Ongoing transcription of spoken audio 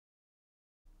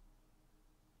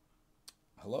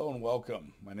Hello and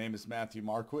welcome. My name is Matthew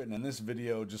Marquit, and in this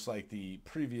video, just like the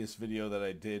previous video that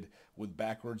I did with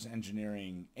backwards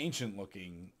engineering ancient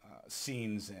looking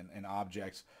scenes and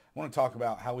objects, I want to talk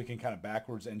about how we can kind of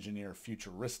backwards engineer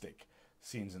futuristic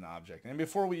scenes and objects. And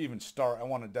before we even start, I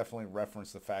want to definitely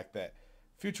reference the fact that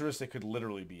futuristic could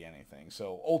literally be anything.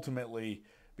 So ultimately,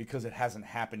 because it hasn't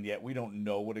happened yet, we don't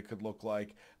know what it could look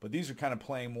like. But these are kind of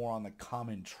playing more on the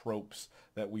common tropes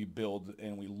that we build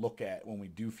and we look at when we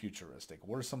do futuristic.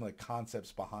 What are some of the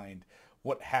concepts behind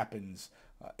what happens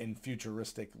in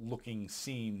futuristic looking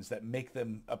scenes that make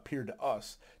them appear to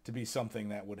us to be something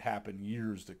that would happen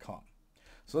years to come?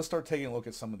 So let's start taking a look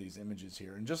at some of these images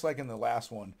here. And just like in the last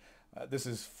one, this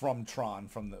is from Tron,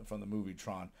 from the movie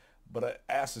Tron. But I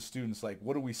asked the students, like,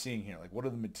 what are we seeing here? Like, what are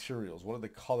the materials? What are the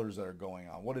colors that are going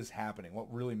on? What is happening?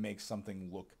 What really makes something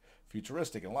look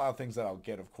futuristic? And a lot of things that I'll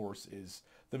get, of course, is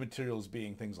the materials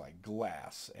being things like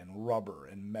glass and rubber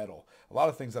and metal. A lot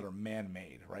of things that are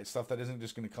man-made, right? Stuff that isn't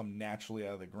just going to come naturally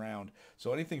out of the ground.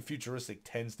 So anything futuristic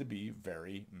tends to be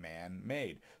very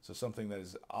man-made. So something that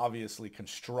is obviously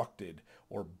constructed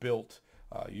or built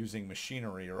using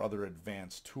machinery or other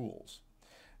advanced tools.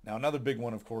 Now another big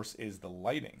one, of course, is the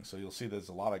lighting. So you'll see there's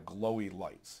a lot of glowy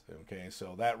lights. Okay,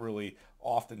 so that really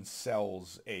often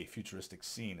sells a futuristic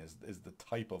scene is the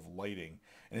type of lighting.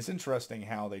 And it's interesting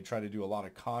how they try to do a lot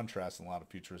of contrast in a lot of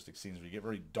futuristic scenes where you get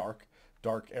very dark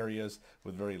areas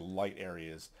with very light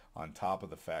areas on top of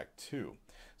the fact too.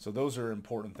 So those are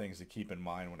important things to keep in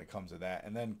mind when it comes to that.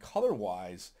 And then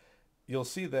color-wise, you'll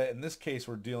see that in this case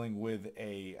we're dealing with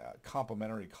a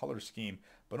complementary color scheme,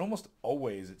 but almost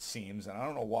always it seems, and I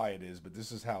don't know why it is, but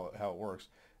this is how it works.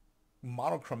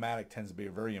 Monochromatic tends to be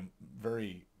a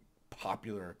very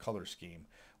popular color scheme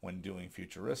when doing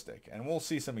futuristic, and we'll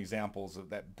see some examples of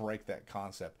that break that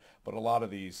concept, but a lot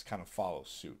of these kind of follow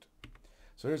suit.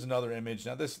 So here's another image.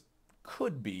 Now this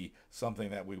could be something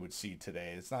that we would see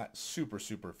today. It's not super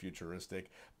futuristic,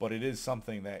 but it is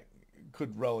something that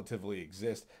could relatively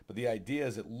exist, but the idea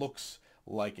is it looks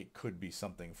like it could be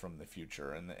something from the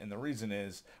future, and the reason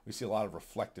is we see a lot of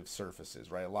reflective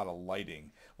surfaces, right? A lot of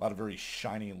lighting, a lot of very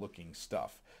shiny looking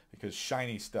stuff, because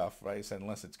shiny stuff, right, so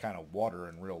unless it's kind of water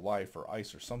in real life or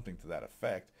ice or something to that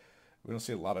effect, we don't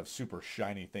see a lot of super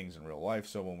shiny things in real life.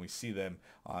 So when we see them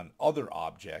on other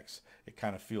objects, it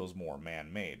kind of feels more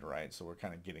man-made, right? So we're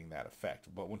kind of getting that effect.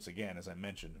 But once again, as I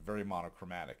mentioned, very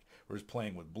monochromatic. We're just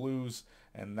playing with blues,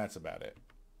 and that's about it.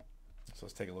 So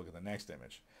let's take a look at the next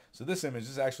image. So this image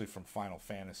is actually from Final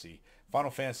Fantasy.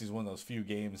 Final Fantasy is one of those few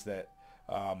games that,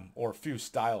 or few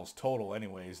styles total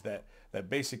anyways, that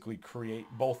basically create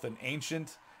both an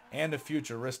ancient and a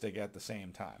futuristic at the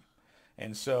same time.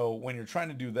 And so when you're trying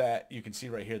to do that, you can see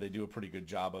right here they do a pretty good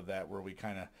job of that, where we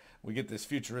get this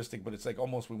futuristic, but it's like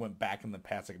almost we went back in the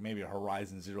past, like maybe a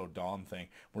Horizon Zero Dawn thing,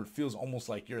 where it feels almost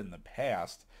like you're in the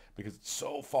past because it's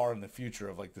so far in the future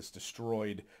of like this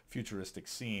destroyed futuristic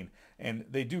scene. And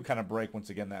they do kind of break,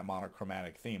 once again, that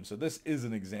monochromatic theme. So this is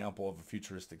an example of a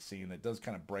futuristic scene that does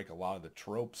kind of break a lot of the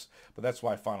tropes, but that's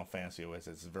why Final Fantasy always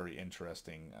has a very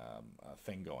interesting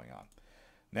thing going on.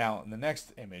 Now, in the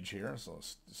next image here, so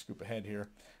let's scoop ahead here,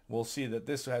 we'll see that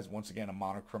this has, once again, a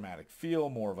monochromatic feel,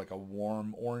 more of like a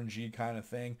warm orangey kind of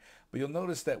thing. But you'll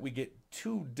notice that we get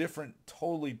two different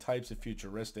totally types of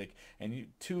futuristic, and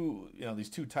these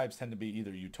two types tend to be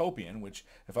either utopian, which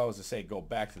if I was to say go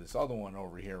back to this other one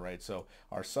over here, right, so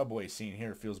our subway scene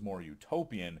here feels more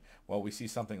utopian, while we see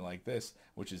something like this,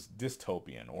 which is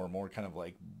dystopian, or more kind of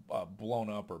like blown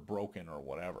up or broken or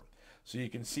whatever. So you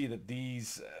can see that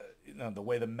these, the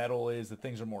way the metal is, the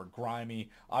things are more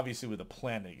grimy. Obviously with a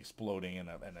planet exploding and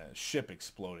a ship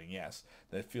exploding, yes,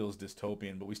 that feels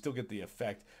dystopian. But we still get the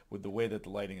effect with the way that the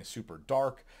lighting is super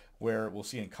dark, where we'll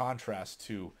see in contrast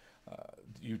to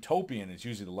utopian, it's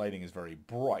usually the lighting is very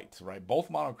bright, right?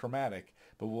 Both monochromatic,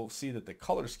 but we'll see that the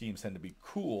color schemes tend to be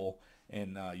cool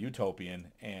in utopian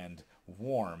and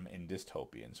warm in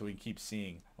dystopian. So we can keep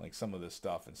seeing like some of this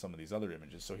stuff in some of these other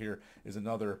images. So here is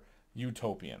another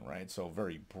utopian, right? So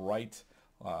very bright,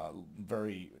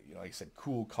 very, like I said,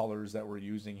 cool colors that we're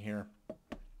using here.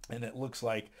 And it looks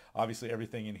like obviously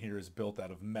everything in here is built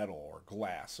out of metal or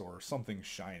glass or something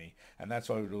shiny, and that's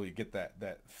why we really get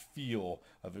that feel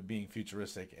of it being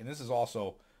futuristic. And this is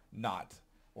also not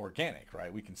organic,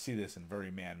 right? We can see this in very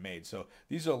man-made. So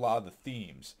these are a lot of the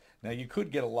themes. Now you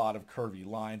could get a lot of curvy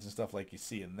lines and stuff like you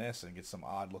see in this, and get some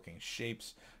odd looking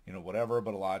shapes, whatever,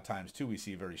 but a lot of times too we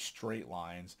see very straight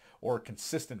lines or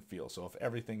consistent feel. So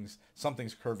if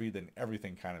something's curvy, then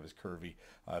everything kind of is curvy.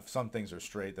 If some things are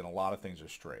straight, then a lot of things are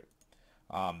straight.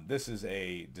 This is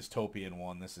a dystopian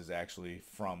one. This is actually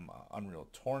from Unreal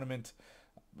Tournament.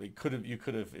 you could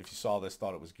have, if you saw this,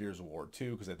 thought it was Gears of War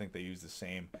 2, because I think they use the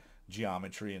same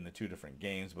geometry in the two different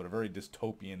games, but a very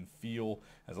dystopian feel,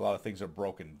 as a lot of things are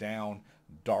broken down,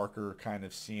 darker kind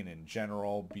of scene in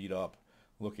general, beat up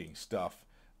looking stuff.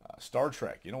 Star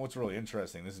Trek, you know what's really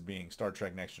interesting, this is being Star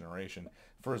Trek Next Generation,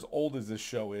 for as old as this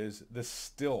show is, this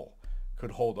still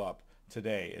could hold up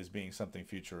today as being something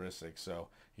futuristic. So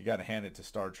you got to hand it to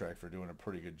Star Trek for doing a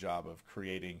pretty good job of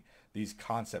creating these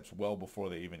concepts well before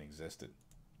they even existed.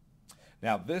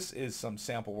 Now, this is some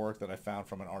sample work that I found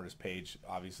from an artist page.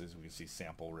 Obviously, as we can see,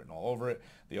 sample written all over it.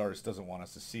 The artist doesn't want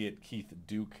us to see it. Keith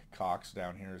Duke Cox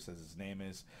down here says his name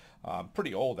is.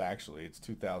 Pretty old, actually. It's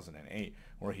 2008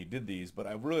 where he did these, but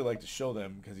I really like to show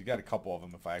them because you got a couple of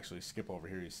them. If I actually skip over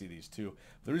here, you see these two.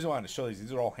 The reason I wanted to show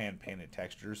these are all hand-painted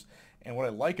textures, and what I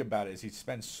like about it is he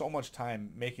spends so much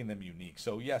time making them unique.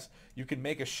 So yes, you can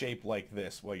make a shape like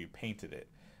this while you painted it,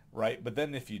 right? But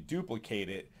then if you duplicate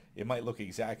it, it might look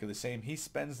exactly the same. He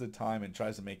spends the time and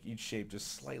tries to make each shape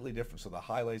just slightly different, so the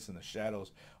highlights and the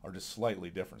shadows are just slightly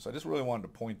different. So I just really wanted to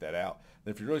point that out,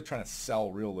 that if you're really trying to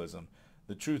sell realism,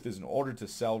 the truth is, in order to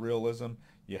sell realism,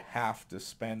 you have to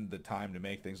spend the time to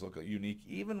make things look unique,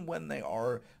 even when they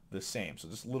are the same. So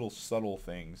just little subtle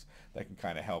things that can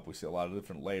kind of help. We see a lot of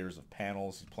different layers of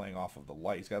panels. He's playing off of the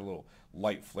light. He's got a little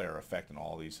light flare effect in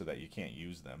all these so that you can't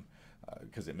use them,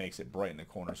 because it makes it bright in the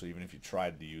corner, so even if you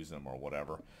tried to use them or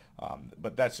whatever.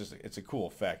 But that's just, it's a cool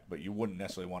effect, but you wouldn't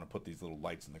necessarily want to put these little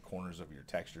lights in the corners of your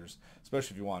textures,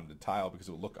 especially if you wanted to tile, because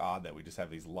it would look odd that we just have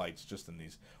these lights just in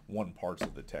these one parts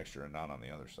of the texture and not on the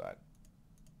other side.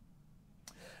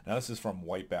 Now this is from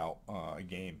Wipeout, a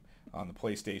game on the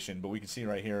PlayStation, but we can see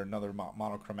right here another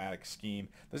monochromatic scheme.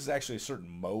 This is actually a certain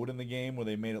mode in the game where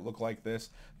they made it look like this.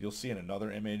 You'll see in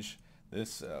another image.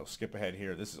 This, skip ahead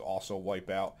here, this is also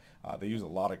Wipeout. They use a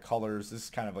lot of colors. This is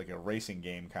kind of like a racing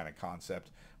game kind of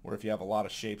concept, where if you have a lot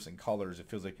of shapes and colors, it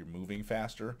feels like you're moving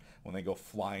faster when they go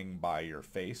flying by your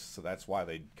face. So that's why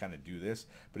they kind of do this.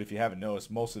 But if you haven't noticed,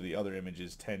 most of the other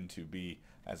images tend to be,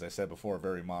 as I said before,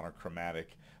 very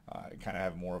monochromatic. Kind of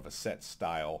have more of a set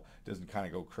style. Doesn't kind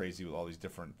of go crazy with all these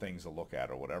different things to look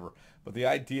at or whatever. But the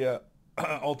idea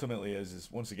ultimately is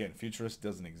once again, futurist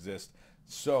doesn't exist.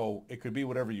 So it could be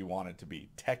whatever you want it to be,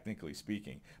 technically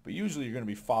speaking. But usually you're going to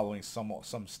be following some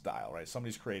style, right?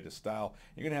 Somebody's created a style.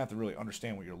 You're going to have to really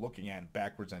understand what you're looking at and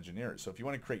backwards engineer it. So if you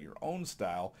want to create your own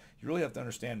style, you really have to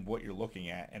understand what you're looking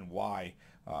at and why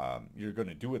you're going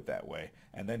to do it that way.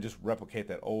 And then just replicate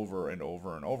that over and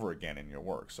over and over again in your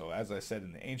work. So as I said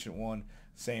in the ancient one,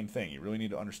 same thing. You really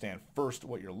need to understand first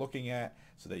what you're looking at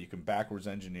so that you can backwards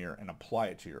engineer and apply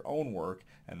it to your own work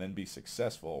and then be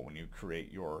successful when you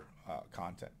create your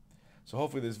content. So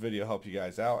hopefully this video helped you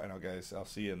guys out, and I'll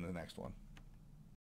see you in the next one.